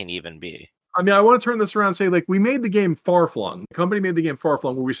that can even be. I mean, I want to turn this around and say, we made the game Farflung. The company made the game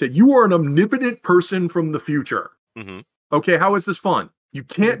Farflung, where we said, you are an omnipotent person from the future. Mm-hmm. Okay, how is this fun? You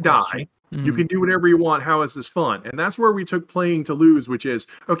can't die. Mm-hmm. You can do whatever you want. How is this fun? And that's where we took playing to lose, which is,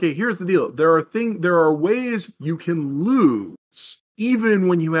 okay, here's the deal. There are ways you can lose even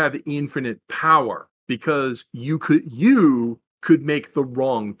when you have infinite power, because you could make the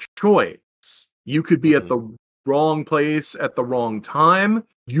wrong choice. You could be at the wrong place at the wrong time.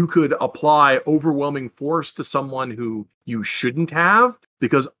 You could apply overwhelming force to someone who you shouldn't have,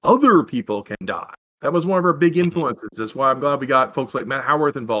 because other people can die. That was one of our big influences. That's why I'm glad we got folks like Matt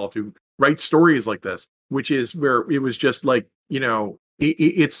Howarth involved, who write stories like this, which is where it was just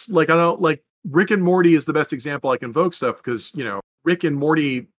it's like, I don't like Rick and Morty is the best example I can invoke stuff, because, Rick and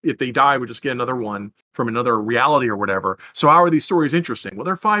Morty, if they die, would just get another one from another reality or whatever. So how are these stories interesting? Well,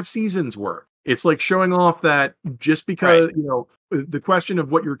 they're 5 seasons worth. It's like showing off that just because, the question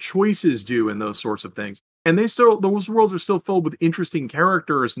of what your choices do and those sorts of things. And those worlds are still filled with interesting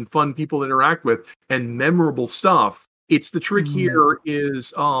characters and fun people to interact with and memorable stuff. It's the trick here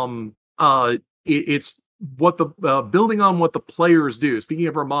is, it's what the building on what the players do. Speaking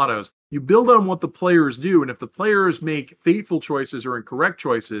of our mottos, you build on what the players do, and if the players make fateful choices or incorrect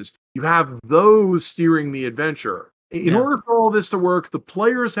choices, you have those steering the adventure. In order for all this to work, the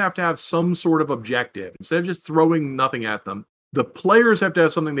players have to have some sort of objective. Instead of just throwing nothing at them, the players have to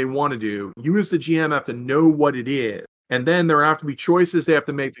have something they want to do. You as the GM have to know what it is, and then there have to be choices they have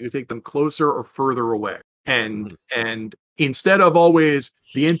to make to take them closer or further away. And instead of always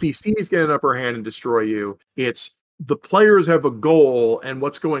the NPCs get an upper hand and destroy you, it's the players have a goal, and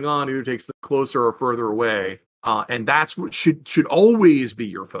what's going on either takes them closer or further away. And that's what should always be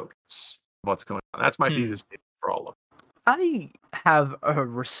your focus. What's going on? That's my thesis for all of it. I have a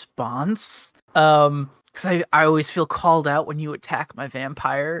response. Because I always feel called out when you attack my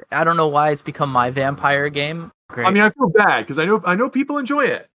vampire. I don't know why it's become my vampire game. Great. I mean, I feel bad because I know people enjoy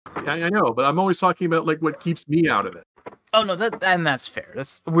it. I know, but I'm always talking about what keeps me out of it. Oh no, that's fair.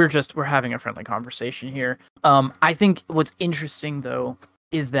 We're having a friendly conversation here. I think what's interesting though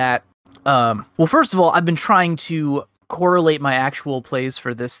is that well, first of all, I've been trying to correlate my actual plays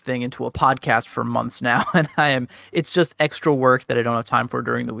for this thing into a podcast for months now, and it's just extra work that I don't have time for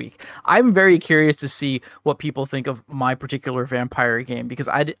during the week. I'm very curious to see what people think of my particular vampire game, because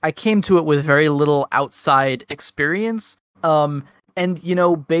I came to it with very little outside experience.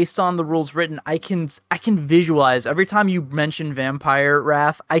 And based on the rules written, I can visualize every time you mention Vampire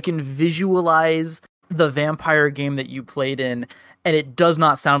Wrath, I can visualize the vampire game that you played in, and it does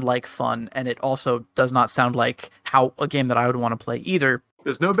not sound like fun, and it also does not sound like how a game that I would want to play either.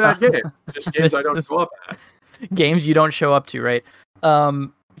 There's no bad game, just games I don't show up at. Games you don't show up to, right?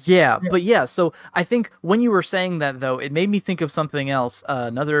 Yeah, but yeah, so I think when you were saying that, though, it made me think of something else,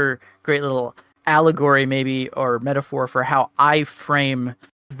 another great little allegory maybe, or metaphor for how I frame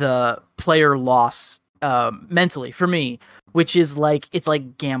the player loss mentally for me, which is like, it's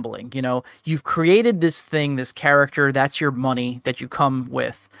like gambling. You've created this thing, this character, that's your money that you come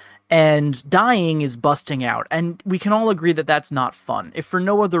with, and dying is busting out, and we can all agree that that's not fun, if for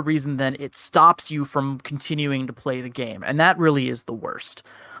no other reason than it stops you from continuing to play the game, and that really is the worst.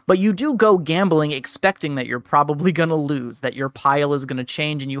 But you do go gambling expecting that you're probably going to lose, that your pile is going to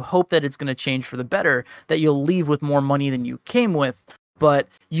change, and you hope that it's going to change for the better, that you'll leave with more money than you came with, but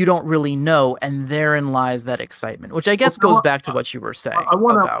you don't really know, and therein lies that excitement, which I guess goes back to what you were saying. I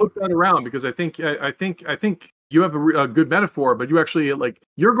want to flip that around, because I think you have a good metaphor, but you actually,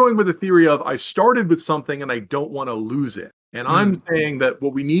 you're going with the theory of, I started with something and I don't want to lose it. And I'm saying that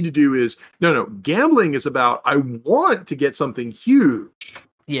what we need to do is, no, gambling is about, I want to get something huge.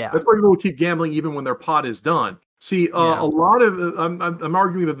 Yeah, that's why people keep gambling even when their pot is done. See, a lot of I'm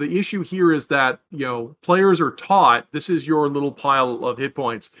arguing that the issue here is that players are taught this is your little pile of hit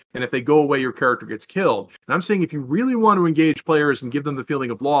points, and if they go away, your character gets killed. And I'm saying if you really want to engage players and give them the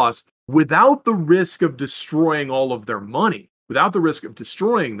feeling of loss without the risk of destroying all of their money, without the risk of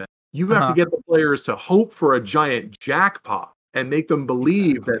destroying them, you have to get the players to hope for a giant jackpot and make them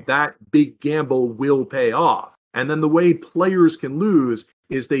believe that big gamble will pay off. And then the way players can lose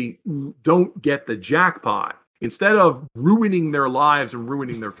is they don't get the jackpot. Instead of ruining their lives and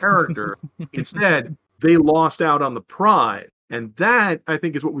ruining their character, instead, they lost out on the prize. And that, I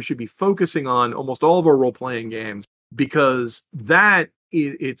think, is what we should be focusing on almost all of our role-playing games, because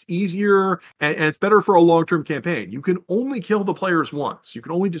it's easier and it's better for a long-term campaign. You can only kill the players once. You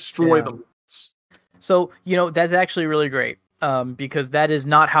can only destroy them once. So, that's actually really great. Because that is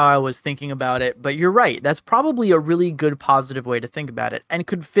not how I was thinking about it. But you're right. That's probably a really good positive way to think about it, and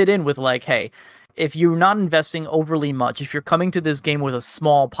could fit in with hey, if you're not investing overly much, if you're coming to this game with a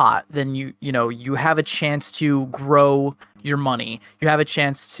small pot, then you have a chance to grow your money. You have a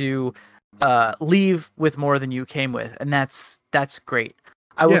chance to leave with more than you came with, and that's great.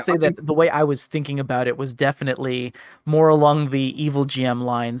 I will say that the way I was thinking about it was definitely more along the evil GM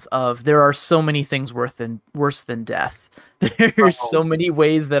lines of, there are so many things worse than death. There's so many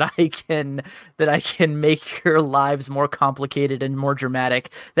ways that I can make your lives more complicated and more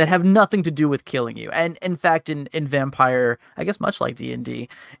dramatic that have nothing to do with killing you. And in fact, in Vampire, I guess much like D&D,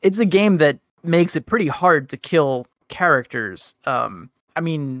 it's a game that makes it pretty hard to kill characters.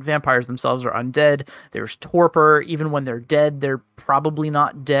 Vampires themselves are undead. There's torpor. Even when they're dead, they're probably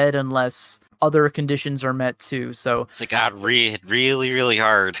not dead unless other conditions are met too. So it got really, really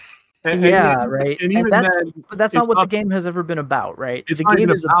hard. Right. And even that's not what the game has ever been about, right? The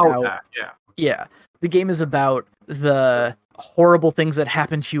game is about that. Yeah. The game is about the horrible things that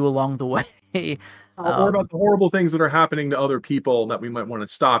happen to you along the way. Or about the horrible things that are happening to other people that we might want to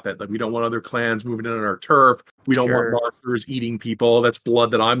stop it. Like, we don't want other clans moving in on our turf. We don't want monsters eating people. That's blood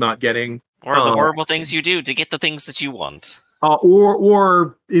that I'm not getting. Or the horrible things you do to get the things that you want.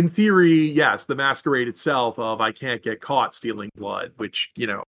 Or in theory, yes, the masquerade itself of, I can't get caught stealing blood, which,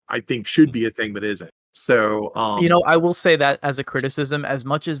 I think should be a thing that isn't. So, I will say that as a criticism, as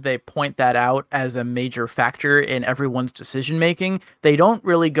much as they point that out as a major factor in everyone's decision making, they don't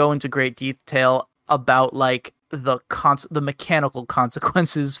really go into great detail about the mechanical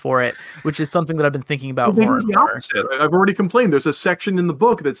consequences for it, which is something that I've been thinking about more and more. I've already complained. There's a section in the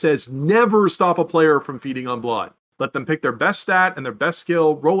book that says never stop a player from feeding on blood. Let them pick their best stat and their best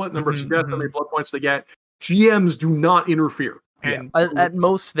skill, roll it, number suggest how many blood points they get. GMs do not interfere. And at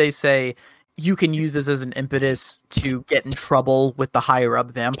most, they say you can use this as an impetus to get in trouble with the higher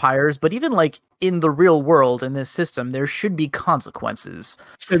up vampires, but even in the real world, in this system, there should be consequences.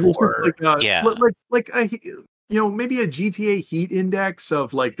 Maybe a GTA heat index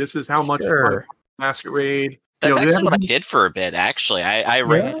of this is how much masquerade. That's actually what I did for a bit, actually. I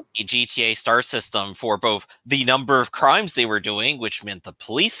ran a GTA star system for both the number of crimes they were doing, which meant the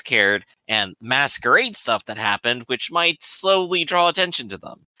police cared, and masquerade stuff that happened, which might slowly draw attention to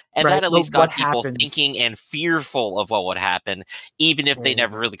them. And Right, that at but least what got people happens? thinking and fearful of what would happen, even if they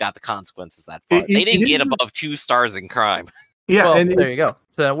never really got the consequences that far. It, They it, didn't it get is, above 2 stars in crime. yeah, Well, and there you go.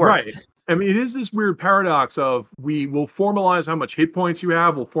 So that works. right. I mean, it is this weird paradox of we will formalize how much hit points you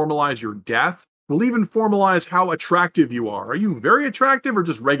have, we'll formalize your death, we'll even formalize how attractive you are. Are you very attractive or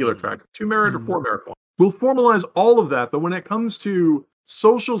just regular attractive? 2 merit or 4 merit points? We'll formalize all of that, but when it comes to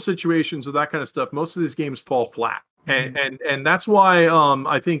social situations or that kind of stuff, most of these games fall flat. And that's why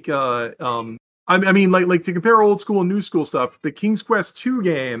I think I mean like to compare old school and new school stuff, the King's Quest 2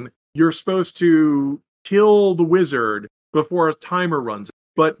 game, you're supposed to kill the wizard before a timer runs.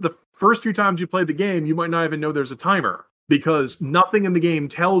 But the first few times you play the game, you might not even know there's a timer because nothing in the game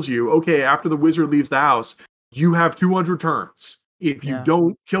tells you, okay, after the wizard leaves the house, you have 200 turns. If you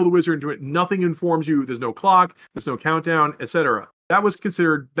don't kill the wizard into it, nothing informs you. There's no clock, there's no countdown, etc. That was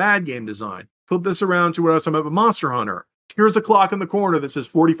considered bad game design. Flip this around to what I was talking about with Monster Hunter. Here's a clock in the corner that says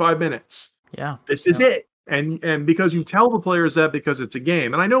 45 minutes. Yeah. This is it. And because you tell the players that because it's a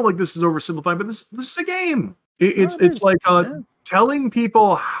game. And I know like this is oversimplified, but this is a game. It's like telling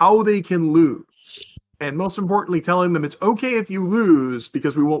people how they can lose. And most importantly, telling them it's okay if you lose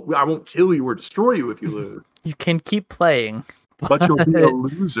because I won't kill you or destroy you if you lose. You can keep playing. But you'll be a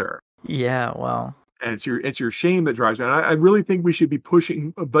loser. Yeah, well. And it's your shame that drives me. And I really think we should be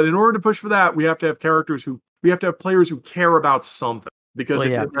pushing, but in order to push for that, we have to have players who care about something. Because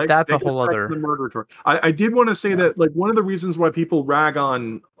that's a whole other murder. I did want to say that like one of the reasons why people rag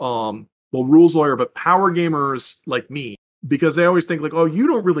on Rules Lawyer, but power gamers like me, because they always think like, oh, you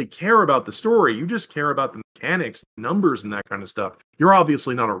don't really care about the story, you just care about the mechanics, numbers, and that kind of stuff. You're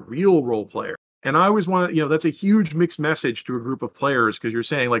obviously not a real role player. And I always want to, that's a huge mixed message to a group of players because you're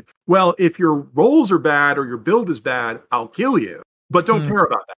saying like, well, if your rolls are bad or your build is bad, I'll kill you, but don't care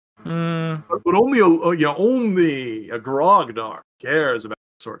about that. But only a grognard cares about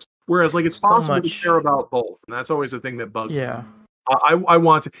sorts. Whereas like it's possible to care about both, and that's always the thing that bugs me. I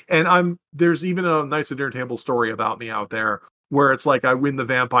want to, and there's even a nice dinner table story about me out there where it's like I win the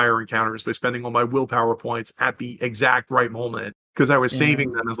vampire encounters by spending all my willpower points at the exact right moment because I was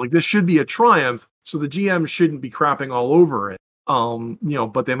saving them. It's like this should be a triumph, so the GM shouldn't be crapping all over it.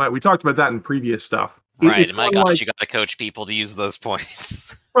 But they might. We talked about that in previous stuff. Right, my gosh, you got to coach people to use those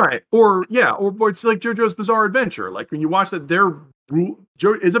points. Right, or it's like JoJo's Bizarre Adventure. Like when you watch that,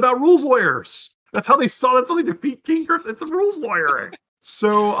 it's about rules lawyers. That's how they defeat King Griff. It's a rules lawyering.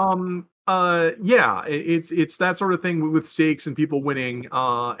 So, it's that sort of thing with stakes and people winning.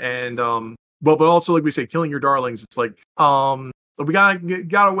 But also like we say, killing your darlings. It's like, we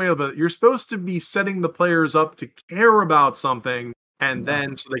got away with it. You're supposed to be setting the players up to care about something, and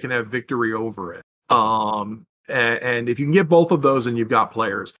then so they can have victory over it. And if you can get both of those, then you've got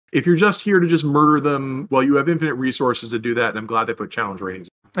players. If you're just here to just murder them, well, you have infinite resources to do that, and I'm glad they put challenge ratings.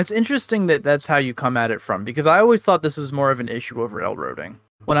 It's interesting that that's how you come at it from, because I always thought this was more of an issue of railroading.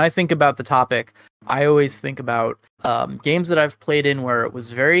 When I think about the topic, I always think about games that I've played in where it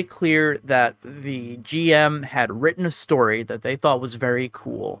was very clear that the GM had written a story that they thought was very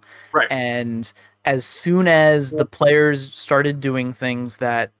cool. Right. And as soon as the players started doing things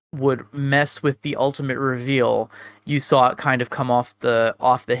that would mess with the ultimate reveal, you saw it kind of come off the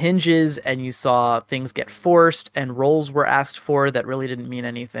hinges, and you saw things get forced and roles were asked for that really didn't mean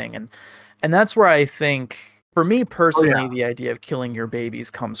anything. And that's where I think, for me personally, the idea of killing your babies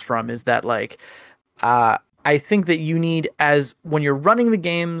comes from, is that like I think that you need, as when you're running the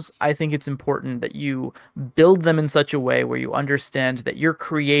games, I think it's important that you build them in such a way where you understand that you're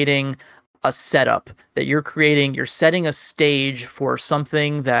creating a setup, that you're setting a stage for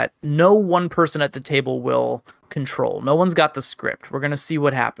something that no one person at the table will control. No one's got the script. We're going to see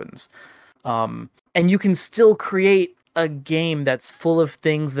what happens. And you can still create a game that's full of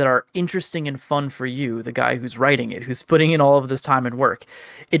things that are interesting and fun for you, the guy who's writing it, who's putting in all of this time and work.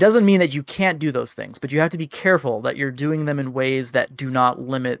 It doesn't mean that you can't do those things, but you have to be careful that you're doing them in ways that do not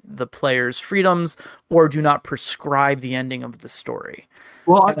limit the player's freedoms or do not prescribe the ending of the story.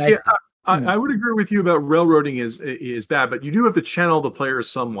 Well, I would agree with you about railroading is bad, but you do have to channel the players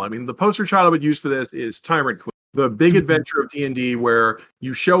somewhat. I mean, the poster child I would use for this is Tyrant Queen, the big adventure of D&D, where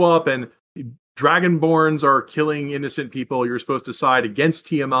you show up and Dragonborns are killing innocent people. You're supposed to side against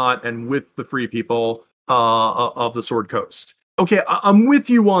Tiamat and with the free people of the Sword Coast. Okay, I'm with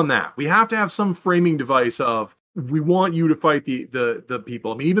you on that. We have to have some framing device of, we want you to fight the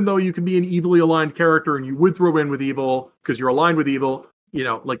people. I mean, even though you can be an evilly aligned character and you would throw in with evil because you're aligned with evil,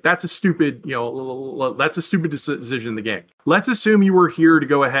 like that's a stupid decision in the game. Let's assume you were here to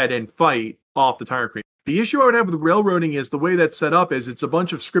go ahead and fight off the Tyrant Queen. The issue I would have with railroading is the way that's set up is it's a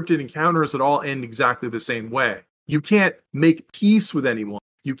bunch of scripted encounters that all end exactly the same way. You can't make peace with anyone.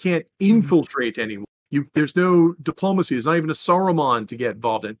 You can't infiltrate anyone. There's no diplomacy. There's not even a Saruman to get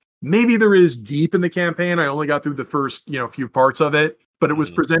involved in. Maybe there is deep in the campaign. I only got through the first, few parts of it, but it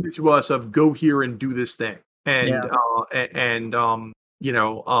was presented to us of go here and do this thing. And and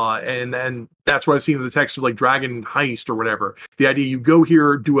then that's what I've seen in the text of like Dragon Heist or whatever. The idea you go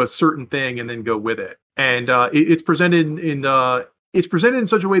here, do a certain thing, and then go with it. And it's presented in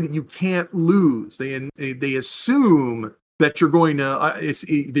such a way that you can't lose. They assume that you're going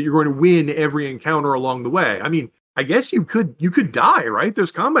to win every encounter along the way. I mean, I guess you could die, right?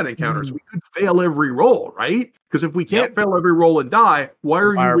 There's combat encounters. We could fail every roll, right? Because if we can't fail every roll and die, why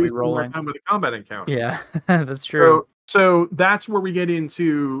are you wasting more time with a combat encounter? Yeah, that's true. So that's where we get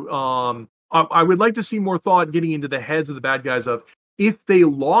into. I would like to see more thought getting into the heads of the bad guys of if they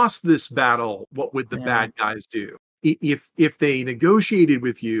lost this battle, what would the bad guys do? If they negotiated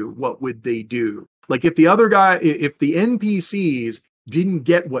with you, what would they do? Like if the NPCs didn't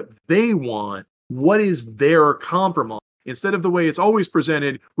get what they want, what is their compromise? Instead of the way it's always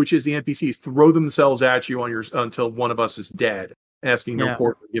presented, which is the NPCs throw themselves at you until one of us is dead, asking no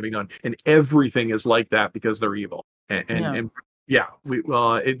court for giving none, and everything is like that because they're evil. It's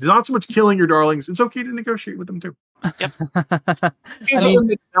not so much killing your darlings. It's okay to negotiate with them too. Yep.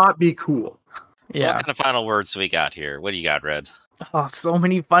 Not be cool. So what kind of final words do we got here? What do you got, Red? Oh, so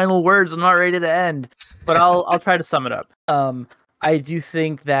many final words. I'm not ready to end, but I'll try to sum it up. I do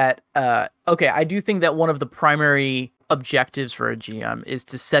think that one of the primary objectives for a GM is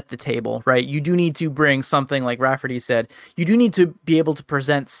to set the table, right? You do need to bring something like Rafferty said. You do need to be able to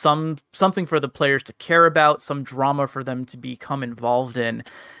present something for the players to care about, some drama for them to become involved in.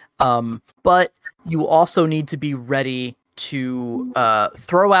 But you also need to be ready to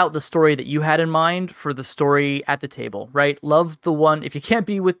throw out the story that you had in mind for the story at the table, right? Love the one. If you can't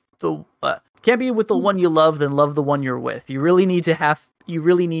be with the one you love, then love the one you're with. You really need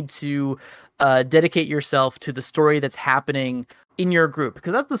to dedicate yourself to the story that's happening in your group,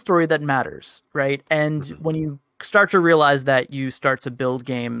 because that's the story that matters, right? And when you start to realize that, you start to build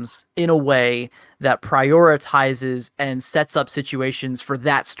games in a way that prioritizes and sets up situations for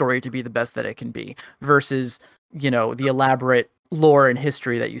that story to be the best that it can be, versus the elaborate lore and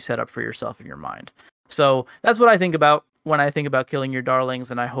history that you set up for yourself in your mind. So that's what I think about when I think about Kiling Your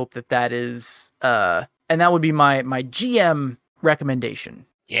Darlings, and I hope that is and that would be my GM recommendation.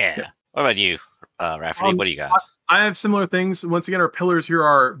 Yeah. What about you, Rafferty? What do you got? I have similar things. Once again, our pillars here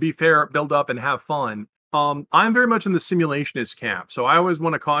are be fair, build up, and have fun. I'm very much in the simulationist camp, so I always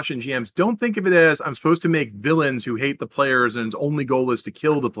want to caution GMs, don't think of it as I'm supposed to make villains who hate the players and its only goal is to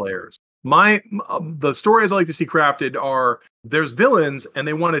kill the players. The stories I like to see crafted are there's villains and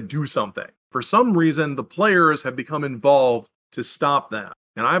they want to do something. For some reason, the players have become involved to stop them.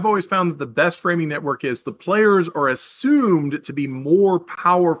 And I've always found that the best framing network is the players are assumed to be more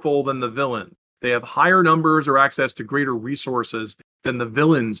powerful than the villains. They have higher numbers or access to greater resources than the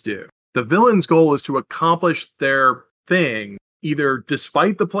villains do. The villain's goal is to accomplish their thing, either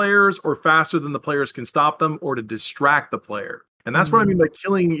despite the players or faster than the players can stop them, or to distract the player. And that's what I mean by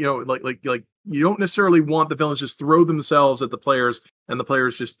killing, like you don't necessarily want the villains just throw themselves at the players and the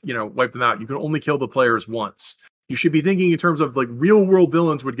players just, wipe them out. You can only kill the players once. You should be thinking in terms of like real world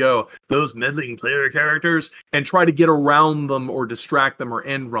villains would go, those meddling player characters, and try to get around them or distract them or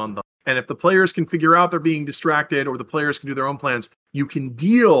end run them. And if the players can figure out they're being distracted, or the players can do their own plans, you can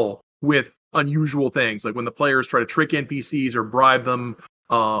deal with unusual things, like when the players try to trick NPCs or bribe them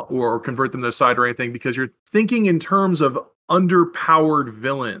or convert them to their side or anything, because you're thinking in terms of underpowered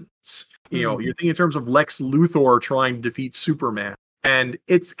villains. You're thinking in terms of Lex Luthor trying to defeat Superman. And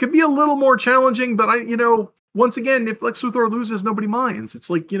it could be a little more challenging, but once again, if Lex Luthor loses, nobody minds. It's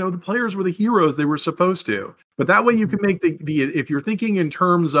like, the players were the heroes they were supposed to. But that way you can make if you're thinking in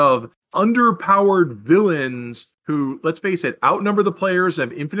terms of underpowered villains who, let's face it, outnumber the players,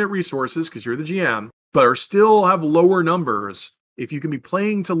 have infinite resources because you're the GM, but are still have lower numbers. If you can be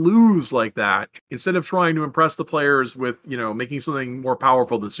playing to lose like that, instead of trying to impress the players with, making something more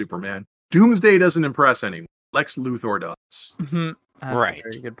powerful than Superman, Doomsday doesn't impress anyone. Lex Luthor does. Mm-hmm. That's right. a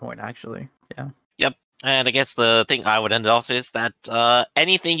very good point, actually. Yeah. Yep. And I guess the thing I would end off is that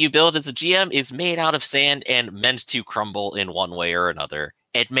anything you build as a GM is made out of sand and meant to crumble in one way or another.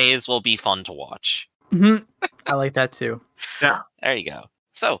 It may as well be fun to watch. Mm-hmm. I like that too. Yeah. There you go.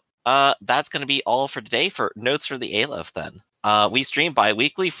 So that's going to be all for today for Notes for the Aleph then. We stream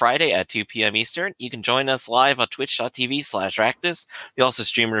bi-weekly Friday at 2 p.m. Eastern. You can join us live on twitch.tv/Ractus. We also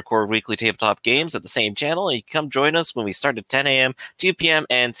stream and record weekly tabletop games at the same channel, and you can come join us when we start at 10 a.m., 2 p.m.,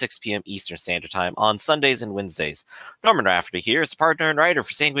 and 6 p.m. Eastern Standard Time on Sundays and Wednesdays. Norman Rafferty here is a partner and writer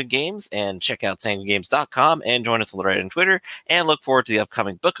for Sanguine Games, and check out sanguinegames.com and join us on the Reddit and Twitter, and look forward to the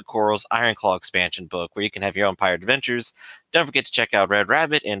upcoming Book of Corals Ironclaw expansion book, where you can have your own pirate adventures. Don't forget to check out Red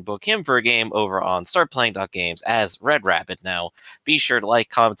Rabbit and book him for a game over on startplaying.games as Red Rabbit now. Be sure to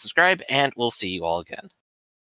like, comment, subscribe, and we'll see you all again.